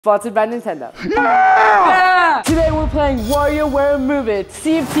Sponsored by Nintendo. Yeah! Today we're playing WarioWare Move It.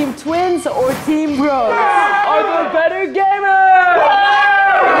 See if Team Twins or Team Bros are the better gamers!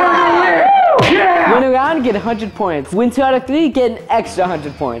 Win around, get 100 points. Win 2 out of 3, get an extra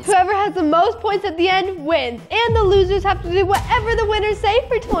 100 points. Whoever has the most points at the end wins. And the losers have to do whatever the winners say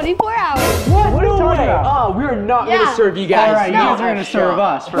for 24 hours. What are you talking about? Oh, we are not going to serve you guys. All right, you guys are going to serve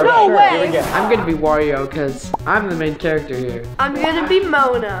us. For no sure. way. Here we go. I'm going to be Wario because I'm the main character here. I'm going to be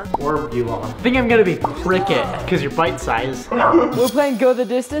Mona. Or Yulon. I think I'm going to be Cricket because you're bite size. We're playing Go the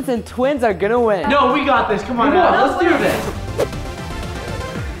Distance and Twins are going to win. No, we got this. Come on, let's do this.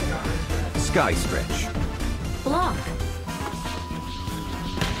 Sky stretch. Block.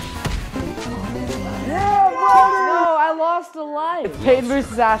 No, I lost a life. It's Peyton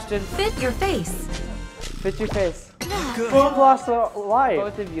versus Ashton. Fit your face. Fit your face. Both lost a life.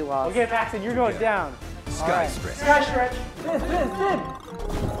 Both of you lost. Okay, Paxton, you're going down. Sky stretch. Sky stretch.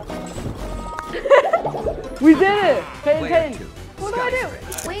 We did it! Peyton. What do I do?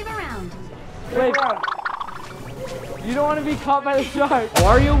 Wave around. Wait. You don't want to be caught by the shark.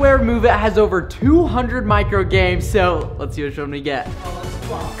 WarioWare Move It has over 200 micro games, so let's see which one we get.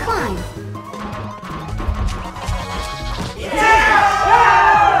 Climb.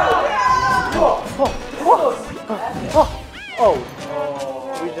 Oh,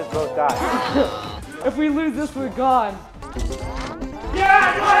 we just both died. If we lose this, we're gone.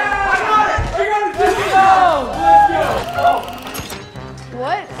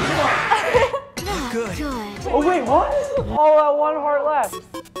 What? Good. Oh, wait, what? Oh, that one heart left.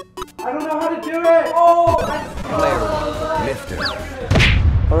 I don't know how to do it. Oh, Lifter.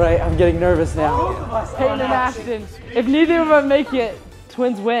 All right, I'm getting nervous now. Peyton and Ashton. If neither of them make it,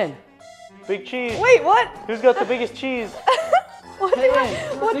 Twins win. big cheese. Wait, what? Who's got the biggest cheese? What do I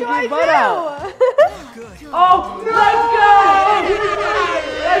do? Oh,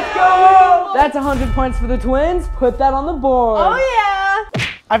 let's go! That's 100 points for the Twins. Put that on the board. Oh, yeah.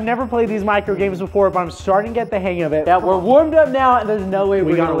 I've never played these micro games before, but I'm starting to get the hang of it. Yeah, we're warmed up now, and there's no way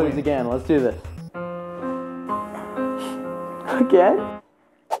we're gotta gonna lose win. again. Let's do this. Again?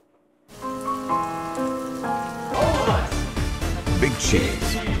 Big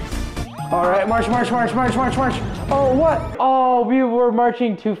cheese. All right, march. Oh, what? Oh, we were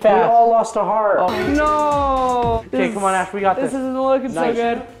marching too We fast. all lost a heart. No! Okay, come on, Ash, we got this. This isn't looking so Nice.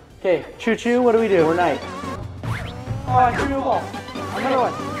 good. Okay, choo-choo, what do we do? We're nice. Oh, I threw a ball. Another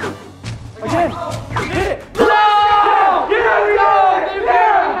one. Again. Hit it. No!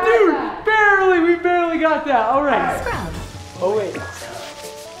 Yeah, dude, barely, we barely got that. All right. Scrub. Oh, wait.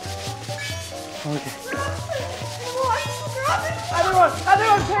 Other one,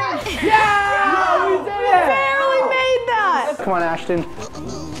 yeah! We did it! Barely made that. Come on, Ashton.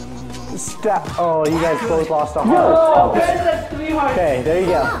 Step. Oh, you guys both lost a heart. Oh, that's 3 hearts. Okay, there you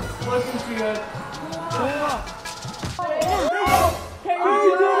go. Wasn't too good.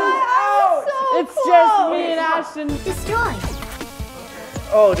 It's just me and Ashton. Destroy.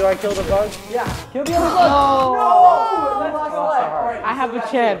 Oh, do I kill the bug? Yeah. Kill the other one. No! Let's go. I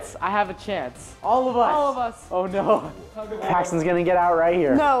have a chance. All of us. All of us. Oh, no. Paxton's gonna get out right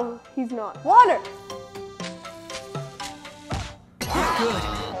here. No, he's not. Water.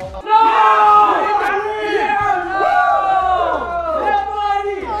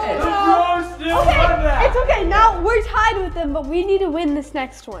 It's okay. Now we're tied with them, but we need to win this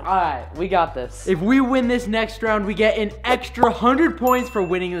next one. All right, we got this. If we win this next round, we get an extra 100 points for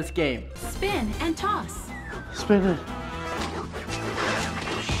winning this game. Spin and toss. Spin it.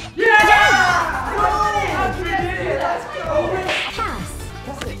 Pass.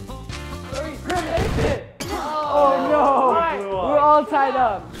 Oh no! We're all tied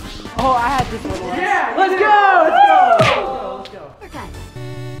up. Oh, I had this one. Yeah! Let's go! Uppercut.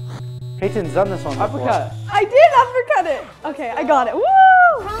 Peyton's done this one before. Uppercut. I did uppercut it. Okay, I got it. Woo!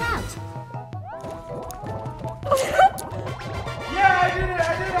 Roll out.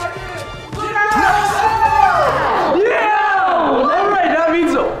 All right, that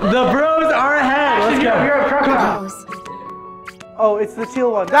means the bros are ahead. Let's go. You're a crocodile. Pose. Oh, it's the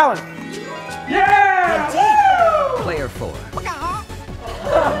teal one. That one. Player 4.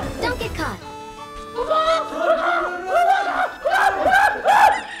 Don't get caught. You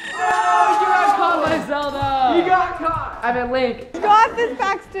got caught by Zelda! You got caught! I mean Link. Got this,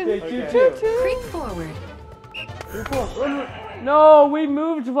 Paxton. Choo-choo. Creep forward. No, we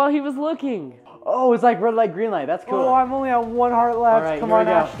moved while he was looking. Oh, it's like red light, green light. That's cool. Oh, I'm only on 1 heart left. All right, Come here on,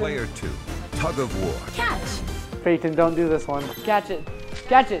 we go. Ashton. Player 2. Tug of war. Catch. Peyton, don't do this one. Catch it.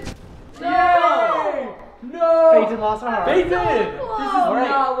 Catch it. No! Peyton lost a heart. Peyton! This is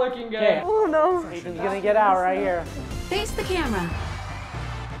not looking good. Oh no. Peyton's gonna get out right here. Face the camera.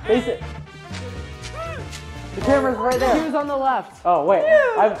 Face it. The camera's right there. He was on the left. Oh, wait.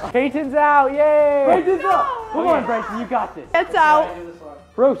 Peyton's out. Yay. Peyton's out. Come on, Bryson. You got this. It's out.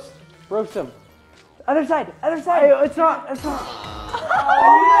 Roast. Roast him. Other side. Other side. Hey, it's not. It's not.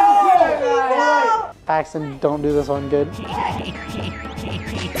 Paxton, don't do this one good. Yeah!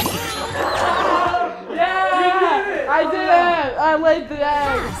 I did it! I laid the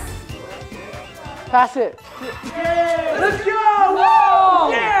egg. Pass it. Let's go! Whoa!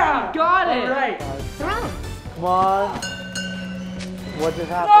 Yeah! Got it! All right. Throw. Come on. What just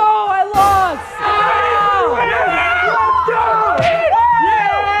happened? No, I lost!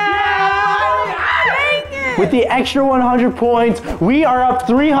 With the extra 100 points, we are up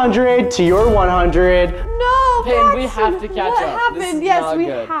 300 to your 100. No, Peyton, we Paxton, have to catch what up. This happened? is Yes, not we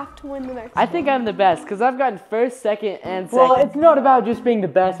good. have to win the next I think I'm the best because I've gotten first, second, and second. Well, it's not about just being the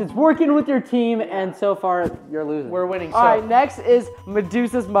best. It's working with your team, and so far, you're losing. We're winning. All right, next is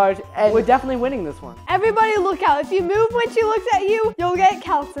Medusa's March, and we're definitely winning this one. Everybody look out. If you move when she looks at you, you'll get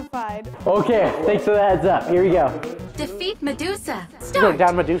calcified. Okay, thanks for the heads up. Here we go. Defeat Medusa. Go Start.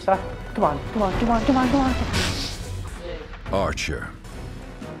 down, Medusa. Come on, come on, come on, come on, come on. Archer.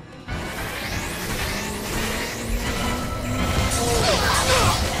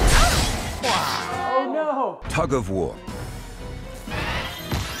 Oh no! Tug of war.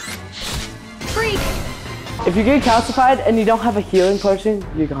 Freak. If you get calcified and you don't have a healing potion,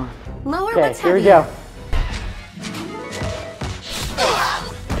 you're gone. Lower Okay, what's here we heavier.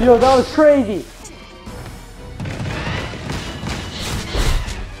 go. Yo, that was crazy.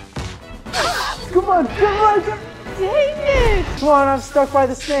 Come on, come on, come on. Dang it! Come on, I'm stuck by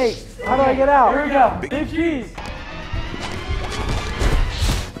the snake. How do I get out? Here we go. Big cheese.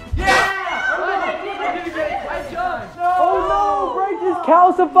 Oh no, Bright is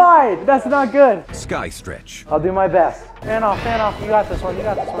calcified. That's not good. Sky stretch. I'll do my best. Fan off, fan off. You got this one, you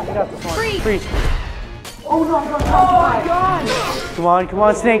got this one, you got this one. Freeze. Freeze. Oh no, I got calcified. Come on, come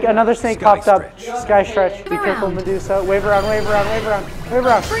on, snake. Another snake Sky pops up. stretch. Sky stretch. Be careful, around. Medusa. Wave around, wave around, wave around, wave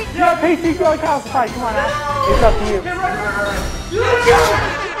around. Yeah, Pacey's going calcified. Come on, Ash. It's up to you.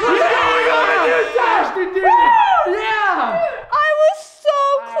 I was so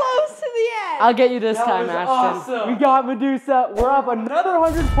close to the end. I'll get you this time, Ashton. Awesome. We got Medusa. We're up another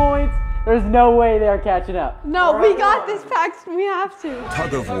 100 points. There's no way they're catching up. No, we got this, Paxton. We have to.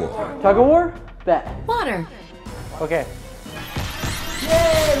 Tug of war. Tug of war? Bet. Water. Okay.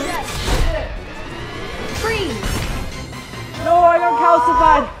 Freeze. No, I got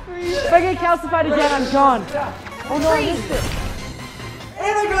calcified. If I get calcified again, I'm gone. Oh no, I missed it.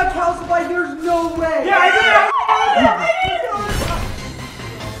 And I got calcified. There's no way. Yeah, I did.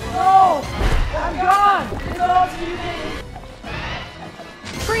 No, I'm gone.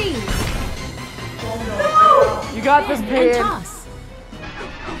 Freeze. You got this, And Peyton. toss.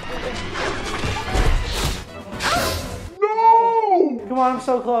 Come on, I'm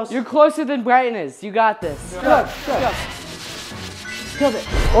so close. You're closer than Brighton is. You got this. Good. Killed it.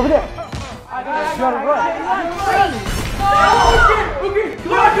 Over there. You gotta run.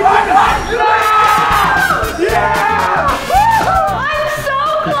 I'm so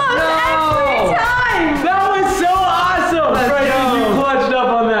close every time. That was so awesome. You clutched up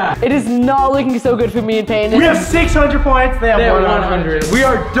on that. It is not looking so good for me and Peyton. We have 600 points. They have 100. We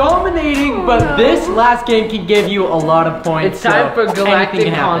are dominating, but this last game can give you a lot of points. It's time for anything Galactic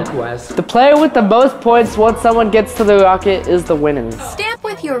can happen. Conquest. The player with the most points once someone gets to the rocket is the winner. Stamp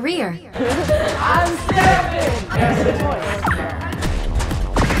with your rear.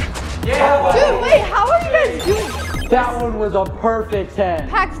 Dude, wait, how are you guys doing? That one was a perfect 10.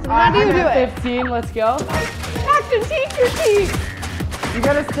 Paxton, how do you do it? 15, let's go. Paxton, teach your team. You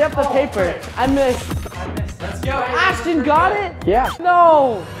gotta stamp the paper. I missed. Let's go. Ashton got it? Yeah.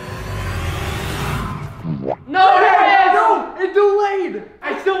 No. No, there it is. No, it delayed.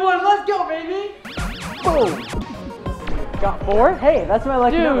 I still won. Let's go, baby. Boom. Got 4? Hey, that's my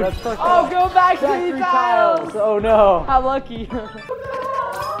lucky number. Dude. That's perfect. Oh, go back to Back these 3 tiles. tiles. Oh no. How lucky.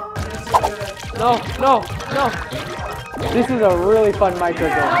 No. This is a really fun micro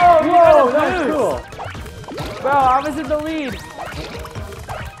game. Oh, you Whoa, got a that was boost. cool. Bro, I was in the lead.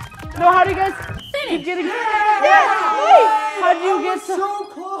 No, how do you guys keep getting... Yes, wait. How did you get so...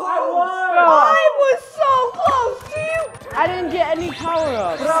 close. I was so close to you. I didn't get any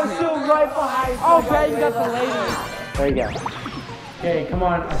power-ups. But I was still right behind. Oh, Brad, you got the lady. There you go. Okay, come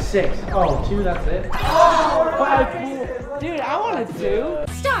on, a 6. Oh, 2, that's it. Dude, I wanted to.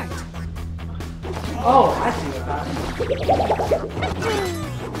 Start. Oh, I see what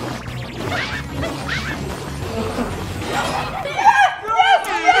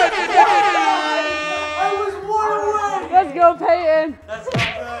Let's go, Peyton. That's not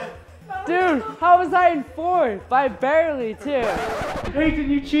good. Dude, how was I in fourth? By barely, too. Peyton,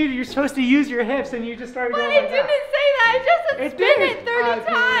 you cheated. You're supposed to use your hips and you just started going I like didn't that. say that. I just said spin it 30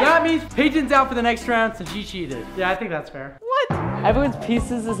 times. That means Peyton's out for the next round since she cheated. Yeah, I think that's fair. What? Everyone's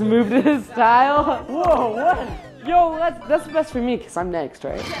pieces is moved to his style. Whoa, what? Yo, that's the best for me, because I'm next,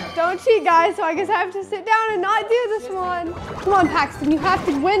 right? Don't cheat, guys, so I guess I have to sit down and not do this one. Come on, Paxton, you have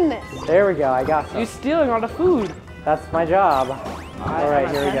to win this. There we go. I got You're stealing all the food. That's my job. All right,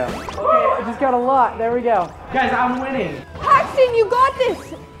 here we go. Okay, I just got a lot. There we go. Guys, I'm winning. Paxton, you got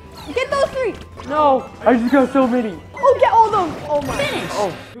this. Get those 3. No, I just got so many. Oh, get all those. Oh, my.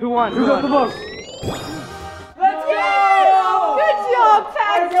 Oh, who won? Who got the most? Let's go. Good job,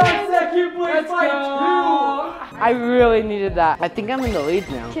 Paxton. Second place by 2. I really needed that. I think I'm in the lead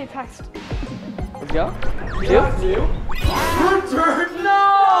now. Okay, Paxton. Let's go. Your turn.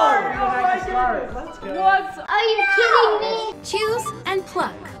 No! Let's go. What? Are you kidding me? Choose and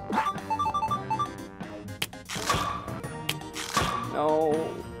pluck. No.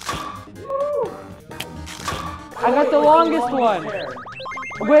 I got the longest one.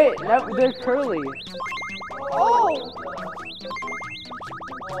 Wait, they're curly. Oh.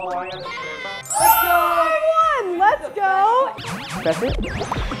 I won. Let's go. Press it.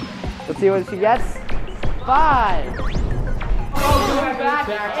 Let's see what she gets. 5. Oh, back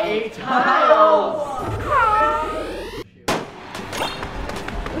 8 tiles.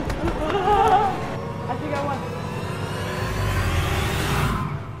 I think I won.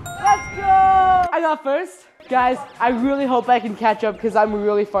 Let's go! I got first. Guys, I really hope I can catch up because I'm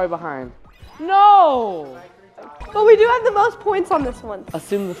really far behind. No! But we do have the most points on this one.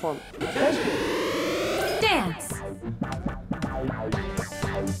 Assume the form. Dance.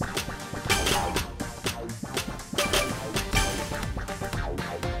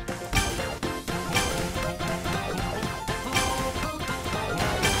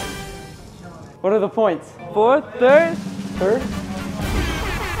 What are the points? 4th, 3rd, 3rd?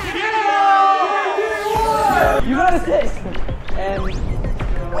 You got a 6! And...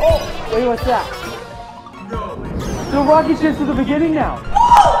 Oh! Wait, what's that? The rocket ship's at the beginning now.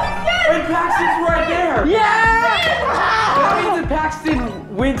 And Paxton's right there. Yeah! That means if Paxton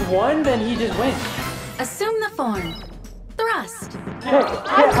wins 1, then he just wins. Assume the form. Thrust. Okay, I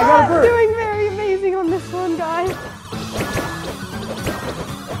got a bird. Doing very amazing on this one, guys.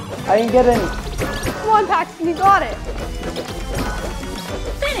 I didn't get any. Come on, Paxton, you got it.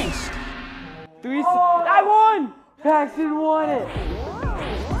 Finished. 3. I won! Paxton won it.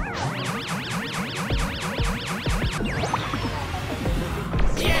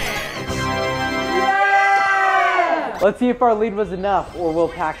 Yeah! Let's see if our lead was enough, or will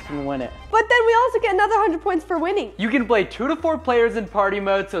Paxton win it? But then we also get another 100 points for winning. You can play 2 to 4 players in party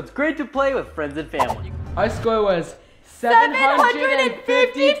mode, so it's great to play with friends and family. Our score was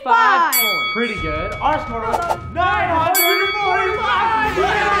 755. Pretty good. Our score was 945.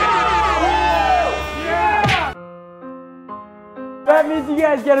 Yeah! That means you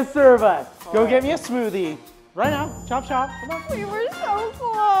guys gotta serve us. Go get me a smoothie. Right now. Chop, chop. Come on. We were so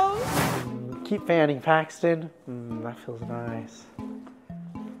close. Keep fanning, Paxton. That feels nice.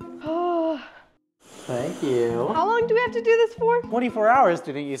 Thank you. How long do we have to do this for? 24 hours,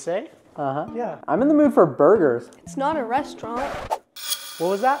 didn't you say? Uh-huh. Yeah. I'm in the mood for burgers. It's not a restaurant. What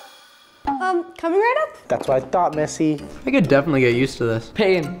was that? Coming right up. That's what I thought, Missy. I could definitely get used to this.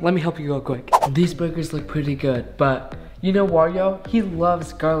 Peyton, let me help you real quick. These burgers look pretty good, but you know Wario? He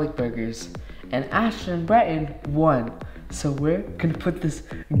loves garlic burgers. And Ashton and Breton won. So we're gonna put this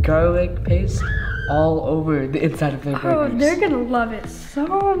garlic paste all over the inside of their burgers. Oh, they're gonna love it so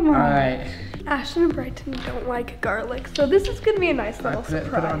much. Alright. Ashton and Brighton don't like garlic, so this is gonna be a nice little surprise.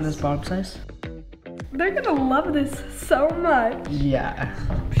 Put it on this bottom slice. They're gonna love this so much. Yeah.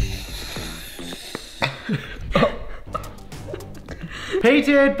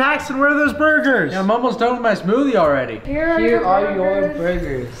 Peyton, Paxton, where are those burgers? I'm almost done with my smoothie already. Here are your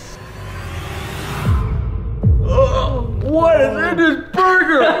burgers. What is in this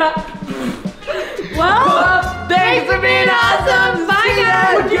burger? Well, Thanks for being awesome! Bye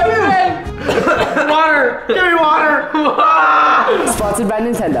guys! Water! Give me water! Sponsored by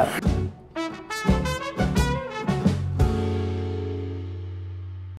Nintendo.